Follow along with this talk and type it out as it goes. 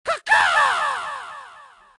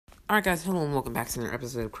Alright guys, hello and welcome back to another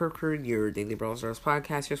episode of Kirkerd, your daily Brawl Stars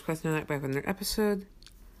podcast. Here's Question Night back with another episode.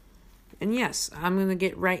 And yes, I'm going to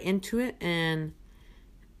get right into it, and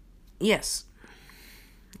yes.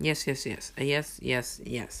 Yes. Yes.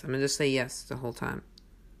 I'm going to just say yes the whole time.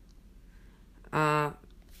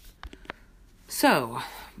 So,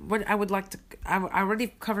 what I would like to... I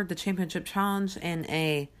already covered the Championship Challenge in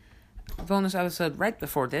a bonus episode right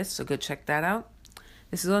before this, so go check that out.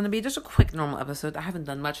 This is going to be just a quick normal episode. I haven't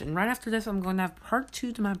done much. And right after this, I'm going to have part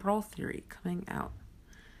 2 to my Brawl Theory coming out.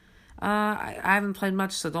 I haven't played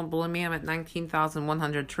much, so don't bully me. I'm at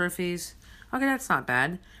 19,100 trophies. Okay, that's not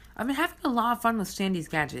bad. I've been having a lot of fun with Sandy's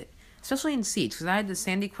gadget. Especially in Siege. Because I had the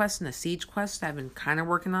Sandy quest and the Siege quest that I've been kind of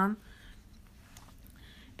working on.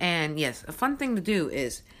 And yes, a fun thing to do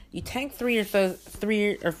is you tank 2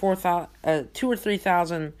 or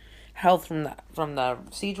 3,000 health from the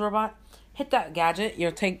Siege robot. Hit that gadget,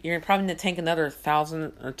 you're probably going to tank another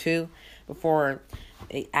 1,000 or 2 before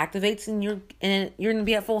it activates, and you're going to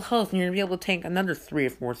be at full health, and you're going to be able to tank another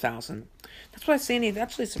 3,000 or 4,000. That's why Sandy is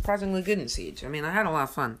actually surprisingly good in Siege. I mean, I had a lot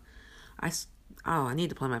of fun. I need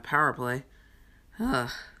to play my power play.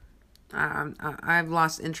 I've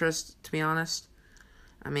lost interest, to be honest.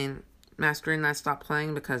 I mean, Mastery and I stopped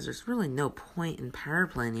playing because there's really no point in power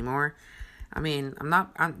play anymore. I mean,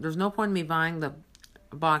 there's no point in me buying the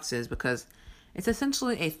boxes because it's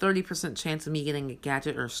essentially a 30% chance of me getting a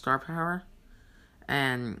gadget or star power,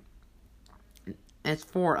 and it's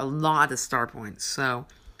for a lot of star points. So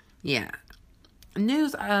yeah,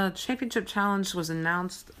 news Championship Challenge was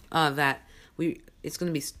announced that it's going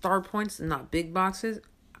to be star points and not big boxes.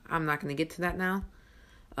 I'm not going to get to that now.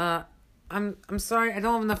 I'm sorry, I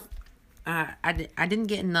don't have enough. I didn't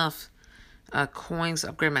get enough coins to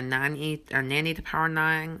upgrade my Nanny to power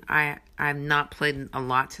 9. I've not played a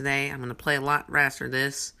lot today. I'm going to play a lot right after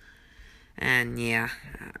this. And yeah,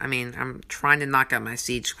 I mean, I'm trying to knock out my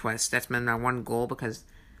Siege quest. That's been my one goal because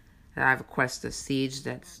I have a quest to Siege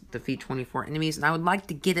that's defeat 24 enemies. And I would like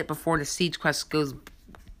to get it before the Siege quest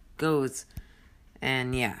goes.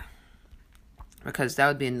 And yeah, because that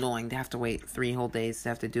would be annoying to have to wait 3 whole days to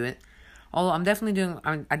have to do it. Although I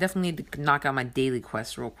definitely need to knock out my daily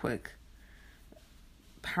quest real quick.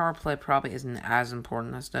 Power play probably isn't as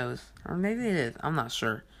important as those. Or maybe it is. I'm not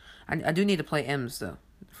sure. I do need to play M's, though,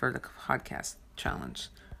 for the podcast challenge.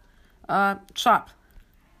 Shop.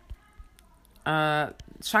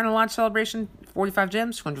 China launch celebration, 45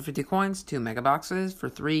 gems, 250 coins, 2 mega boxes for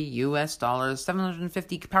 $3 US,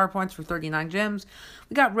 750 power points for 39 gems.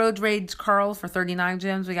 We got Road Rage Carl for 39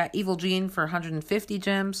 gems. We got Evil Gene for 150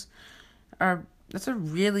 gems. That's a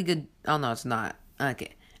really good... Oh, no, it's not.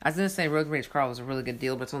 Okay. I was going to say Road Rage Carl was a really good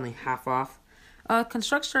deal, but it's only half off.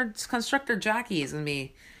 Constructor Jackie is going to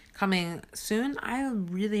be coming soon.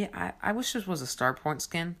 I wish this was a star point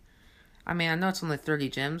skin. I mean, I know it's only 30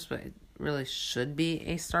 gems, but it really should be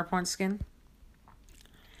a star point skin.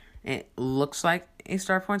 It looks like a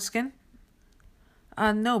star point skin.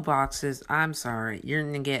 No boxes. I'm sorry. You're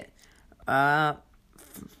going to get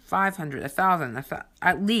 500, 1,000,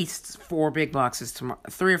 at least 4 big boxes tomorrow.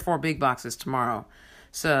 3 or 4 big boxes tomorrow.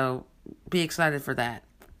 So, be excited for that.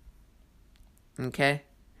 Okay?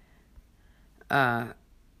 Yeah.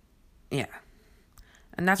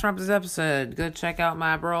 And that's wrap this episode. Go check out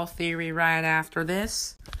my Brawl Theory right after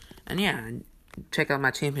this. And yeah, check out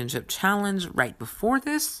my Championship Challenge right before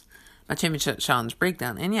this. My Championship Challenge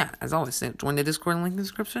breakdown. And yeah, as always, join the Discord link in the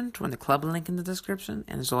description. Join the club link in the description.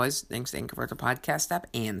 And as always, thanks to Anchor for the podcast app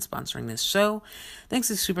and sponsoring this show. Thanks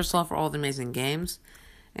to Supercell for all the amazing games.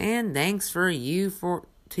 And thanks to you for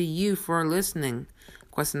listening.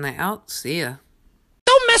 Question Night out. See ya.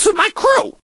 Don't mess with my crew!